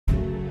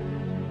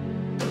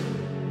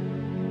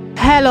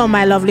Hello,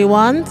 my lovely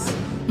ones.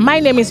 My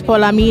name is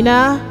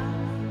Paulamina.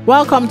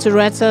 Welcome to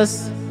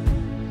Retters.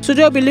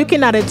 Today we'll be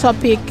looking at a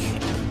topic,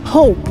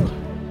 hope.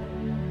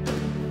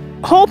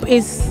 Hope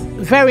is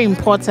very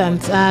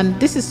important, and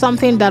this is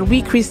something that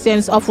we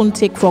Christians often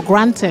take for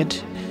granted.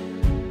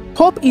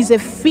 Hope is a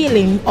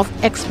feeling of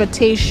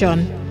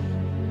expectation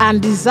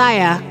and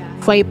desire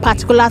for a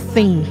particular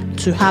thing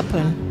to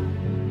happen.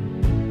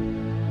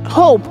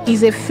 Hope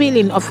is a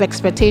feeling of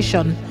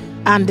expectation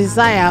and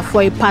desire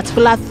for a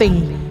particular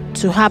thing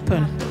to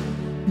happen.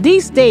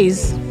 These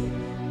days,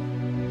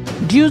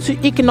 due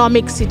to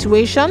economic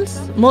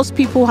situations, most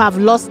people have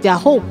lost their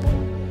hope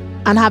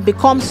and have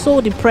become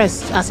so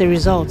depressed as a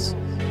result.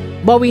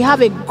 But we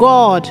have a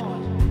God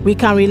we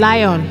can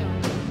rely on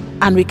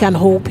and we can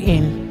hope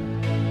in.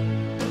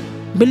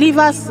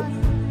 Believers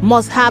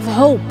must have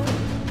hope.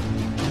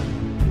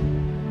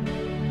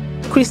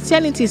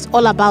 Christianity is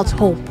all about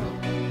hope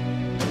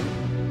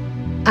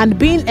and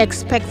being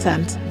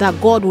expectant that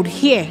God would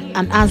hear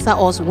and answer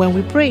us when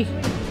we pray.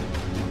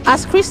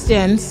 As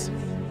Christians,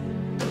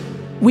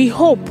 we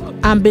hope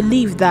and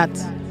believe that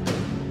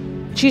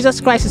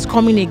Jesus Christ is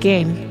coming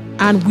again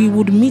and we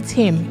would meet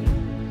him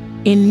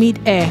in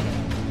mid-air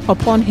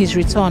upon his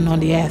return on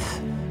the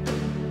earth.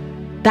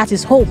 That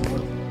is hope.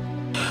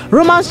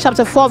 Romans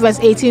chapter 4 verse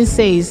 18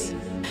 says,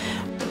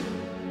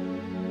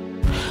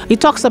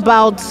 it talks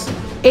about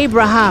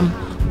Abraham,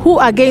 who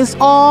against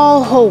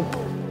all hope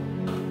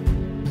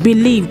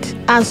believed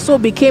and so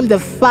became the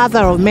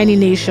father of many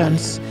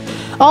nations.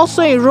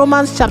 Also in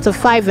Romans chapter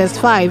 5 verse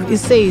 5 it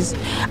says,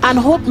 and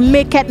hope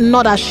maketh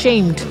not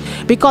ashamed,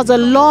 because the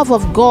love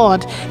of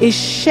God is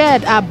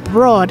shed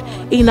abroad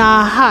in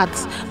our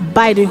hearts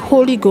by the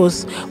Holy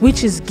Ghost,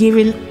 which is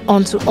given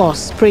unto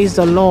us. Praise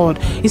the Lord.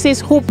 It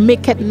says hope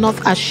maketh not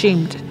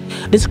ashamed.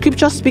 The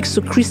scripture speaks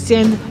to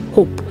Christian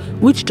hope,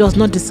 which does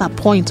not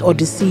disappoint or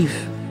deceive.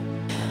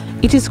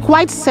 It is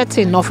quite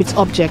certain of its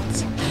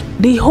object.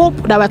 The hope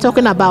that we're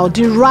talking about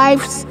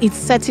derives its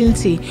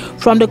certainty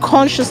from the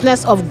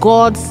consciousness of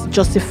God's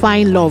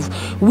justifying love,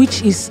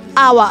 which is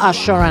our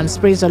assurance.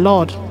 Praise the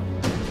Lord.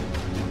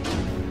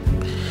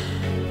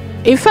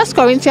 In 1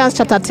 Corinthians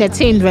chapter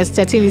 13 verse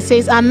 13 it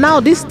says, and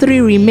now these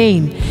three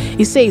remain.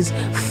 It says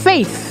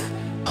faith,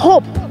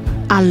 hope,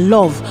 and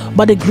love,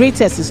 but the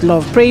greatest is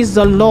love. Praise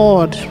the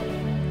Lord.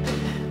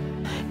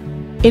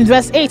 In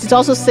verse 8 it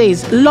also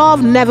says,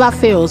 love never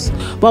fails,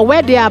 but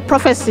where there are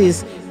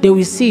prophecies they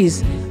will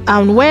cease,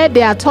 and where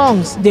there are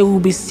tongues they will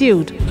be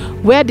stilled.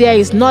 Where there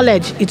is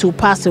knowledge it will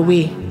pass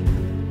away.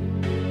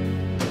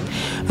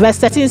 Verse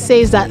 13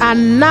 says that,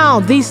 and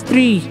now these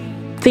three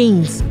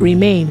things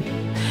remain.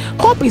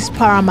 Hope is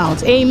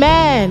paramount.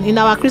 Amen. In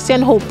our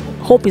Christian hope,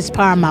 hope is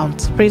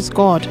paramount. Praise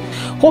God.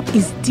 Hope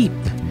is deep.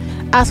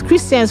 As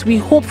Christians, we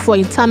hope for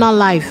eternal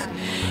life.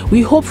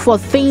 We hope for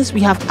things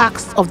we have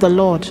asked of the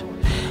Lord.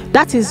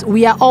 That is,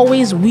 we are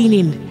always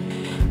winning.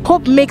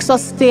 Hope makes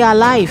us stay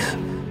alive.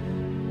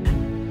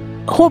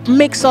 Hope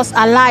makes us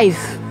alive.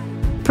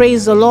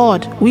 Praise the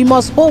Lord. We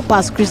must hope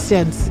as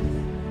Christians.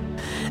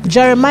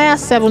 Jeremiah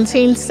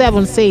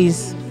 17:7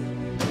 says,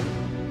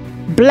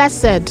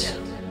 blessed,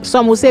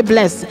 some will say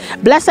blessed.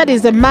 Blessed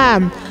is the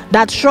man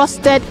that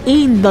trusted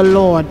in the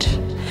Lord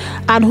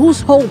and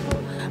whose hope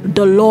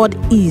the Lord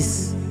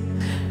is.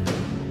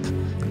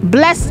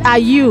 Blessed are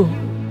you,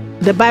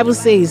 the Bible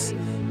says,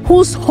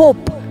 whose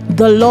hope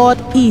the Lord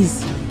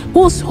is.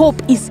 Whose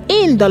hope is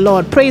in the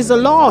Lord. Praise the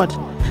Lord.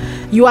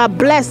 You are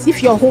blessed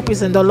if your hope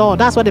is in the Lord.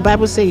 That's what the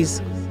Bible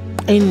says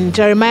in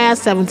Jeremiah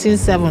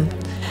 17:7.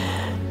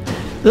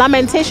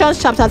 Lamentations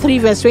chapter 3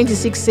 verse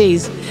 26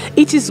 says,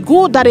 it is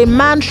good that a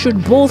man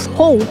should both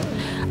hope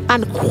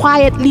and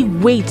quietly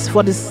wait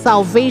for the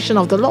salvation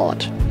of the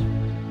Lord.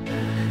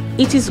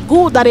 It is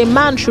good that a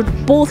man should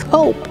both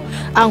hope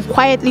and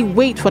quietly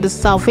wait for the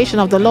salvation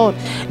of the Lord.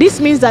 This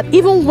means that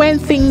even when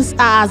things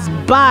are as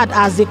bad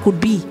as they could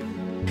be,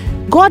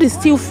 God is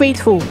still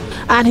faithful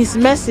and his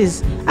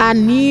mercies are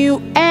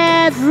new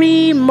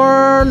every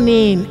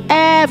morning.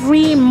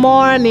 Every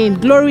morning.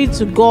 Glory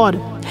to God.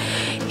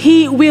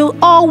 He will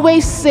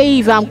always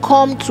save and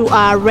come to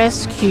our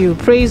rescue.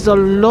 Praise the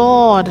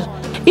Lord.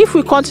 If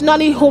we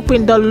continually hope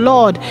in the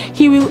Lord,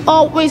 he will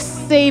always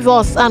save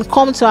us and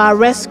come to our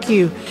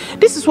rescue.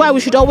 This is why we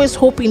should always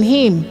hope in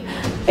him.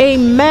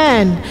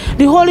 Amen.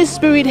 The Holy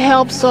Spirit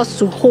helps us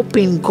to hope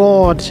in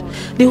God.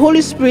 The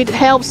Holy Spirit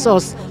helps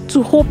us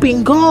to hope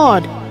in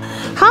God.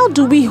 How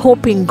do we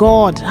hope in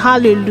God?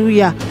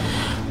 Hallelujah.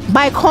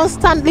 By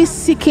constantly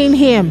seeking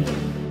him.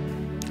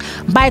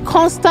 By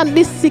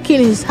constantly seeking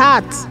his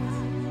heart.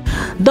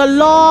 The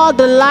Lord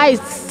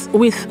delights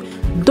with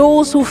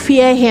those who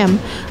fear him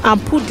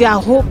and put their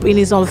hope in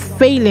his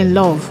unfailing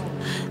love.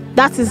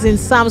 That is in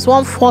Psalms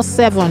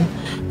 147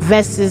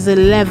 verses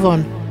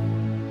 11.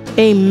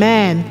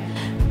 Amen.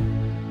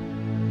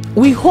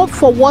 We hope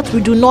for what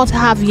we do not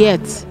have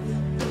yet.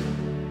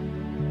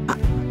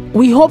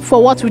 We hope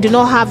for what we do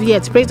not have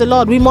yet. Praise the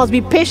Lord. We must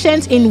be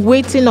patient in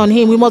waiting on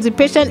him. We must be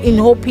patient in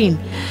hoping.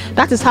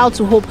 That is how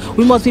to hope.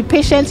 We must be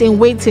patient in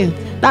waiting.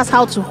 That's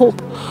how to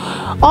hope.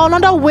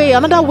 Another way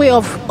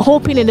of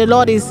hoping in the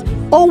Lord is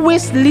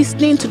always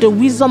listening to the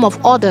wisdom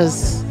of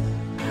others.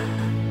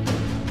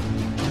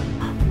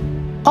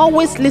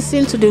 Always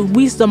listen to the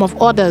wisdom of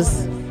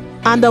others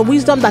and the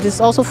wisdom that is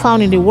also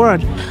found in the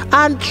word.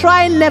 And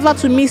try never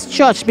to miss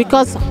church,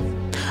 because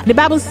the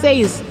Bible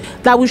says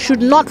that we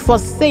should not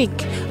forsake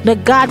the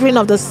gathering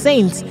of the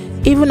saints,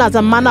 even as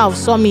a manner of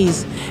some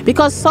is.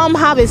 Because some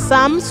have a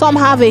psalm, some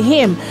have a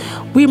hymn.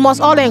 We must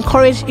all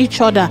encourage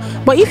each other.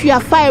 But if you are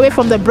far away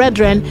from the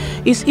brethren,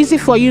 it's easy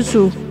for you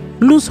to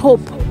lose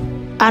hope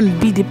and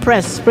be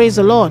depressed. Praise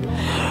the Lord.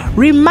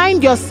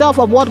 Remind yourself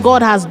of what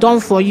God has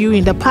done for you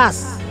in the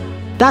past.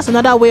 That's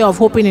another way of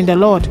hoping in the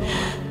Lord.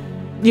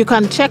 You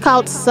can check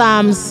out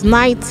Psalms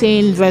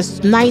 19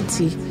 verse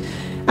 90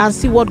 and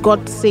see what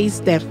God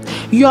says there.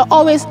 You are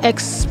always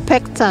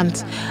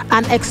expectant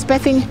and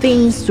expecting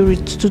things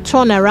to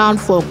turn around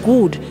for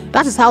good.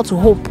 That is how to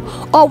hope.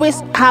 Always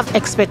have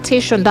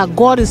expectation that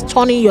God is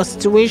turning your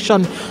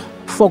situation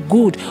for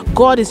good.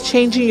 God is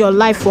changing your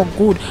life for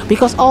good,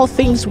 because all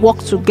things work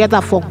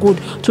together for good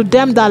to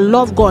them that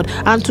love God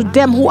and to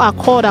them who are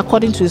called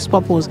according to his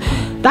purpose.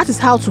 That is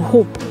how to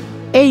hope.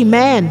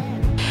 Amen.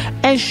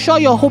 Ensure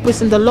your hope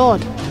is in the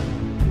Lord.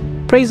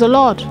 Praise the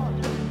Lord.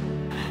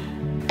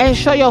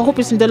 Ensure your hope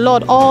is in the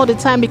Lord all the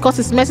time, because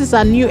his mercies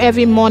are new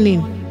every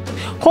morning.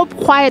 Hope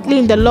quietly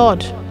in the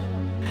Lord.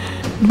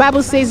 The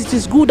Bible says it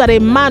is good that a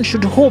man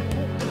should hope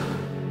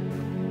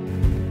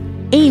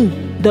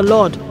in the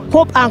Lord.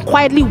 Hope and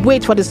quietly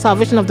wait for the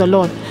salvation of the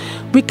Lord.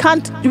 We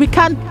can't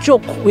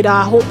joke with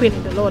our hoping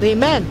in the Lord.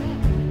 Amen.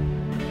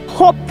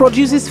 Hope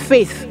produces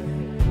faith.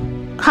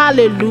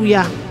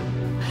 Hallelujah.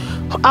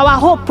 Our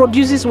hope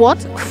produces what?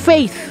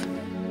 Faith.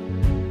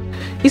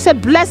 He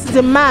said, blessed is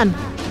the man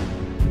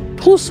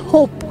whose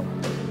hope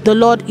the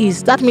Lord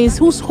is. That means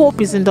whose hope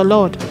is in the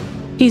Lord.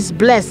 He's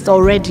blessed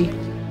already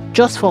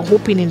just for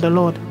hoping in the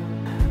Lord.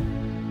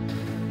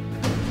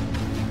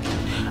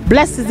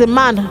 Blessed is the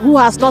man who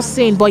has not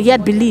seen but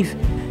yet believe,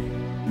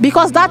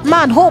 because that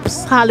man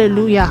hopes.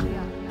 Hallelujah.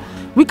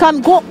 We can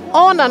go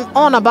on and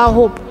on about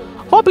hope.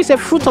 Hope is a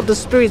fruit of the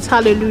Spirit.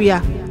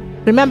 Hallelujah.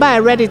 Remember, I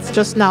read it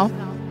just now.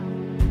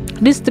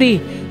 These three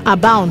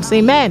abounds.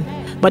 Amen.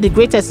 But the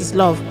greatest is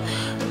love.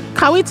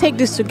 Can we take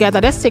this together?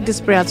 Let's take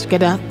this prayer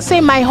together. Say,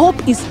 my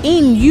hope is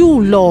in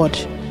you, Lord.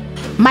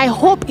 My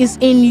hope is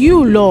in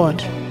you,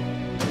 Lord.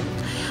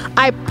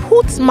 I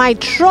put my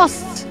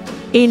trust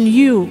in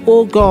you,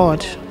 O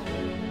God.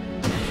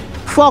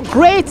 For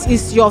great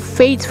is your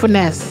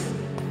faithfulness.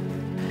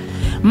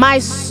 My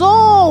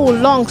soul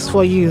longs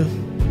for you.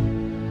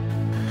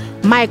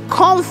 My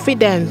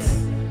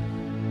confidence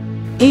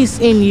is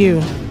in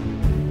you.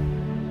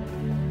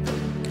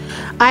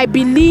 I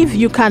believe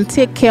you can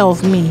take care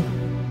of me.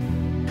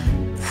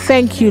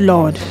 Thank you,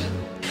 Lord.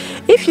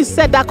 If you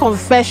said that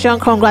confession,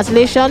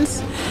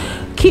 congratulations.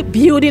 Keep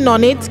building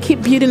on it.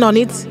 Keep building on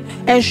it.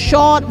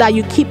 Ensure that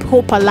you keep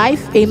hope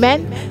alive.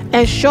 Amen.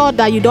 Ensure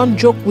that you don't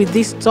joke with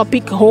this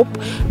topic, hope,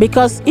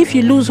 because if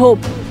you lose hope,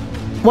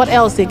 what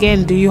else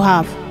again do you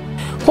have?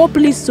 Hope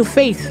leads to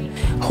faith.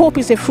 Hope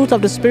is a fruit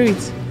of the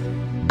Spirit.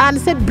 And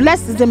it said,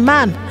 blessed is the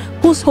man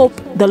whose hope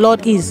the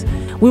Lord is.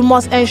 We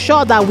must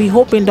ensure that we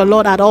hope in the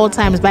Lord at all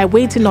times by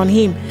waiting on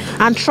him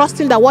and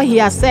trusting that what he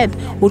has said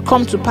would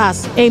come to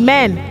pass.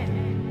 Amen.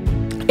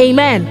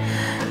 Amen.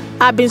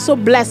 I've been so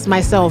blessed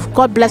myself.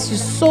 God bless you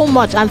so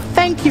much, and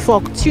thank you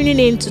for tuning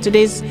in to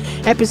today's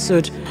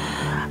episode.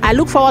 I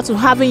look forward to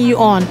having you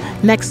on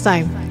next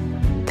time.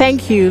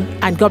 Thank you,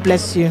 and God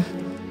bless you.